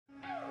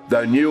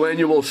The new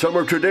annual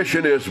summer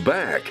tradition is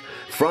back.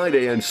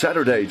 Friday and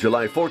Saturday,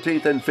 July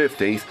 14th and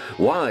 15th,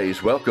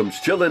 Wise welcomes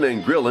Chillin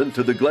and Grillin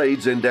to the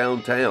Glades in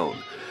downtown.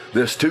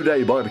 This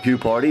two-day barbecue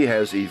party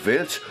has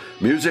events,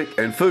 music,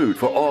 and food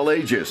for all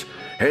ages.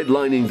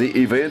 Headlining the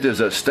event is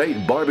a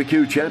state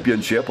barbecue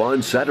championship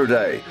on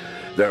Saturday.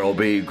 There'll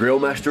be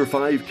Grillmaster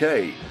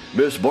 5K,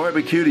 Miss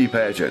Barbecuity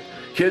pageant,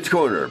 Kids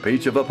Corner,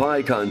 Peach of a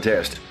Pie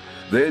contest.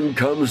 Then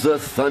comes the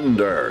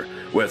Thunder,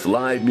 with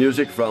live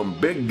music from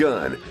Big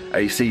Gun,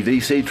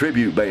 AC/DC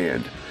tribute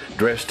band,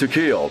 Dress to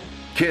Kill,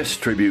 Kiss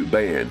tribute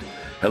band,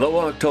 Hello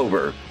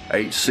October,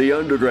 HC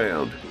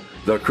Underground,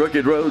 The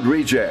Crooked Road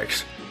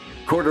Rejects,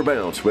 Quarter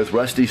Bounce with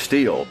Rusty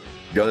Steel,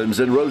 Guns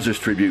N' Roses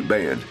tribute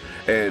band,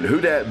 and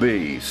Who Dat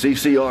Be,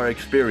 CCR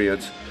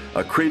Experience,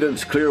 a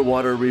Creedence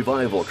Clearwater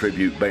Revival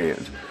tribute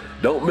band.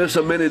 Don't miss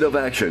a minute of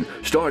action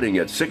starting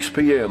at 6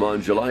 p.m.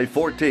 on July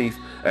 14th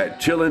at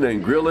Chillin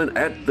and Grillin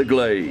at the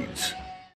Glades.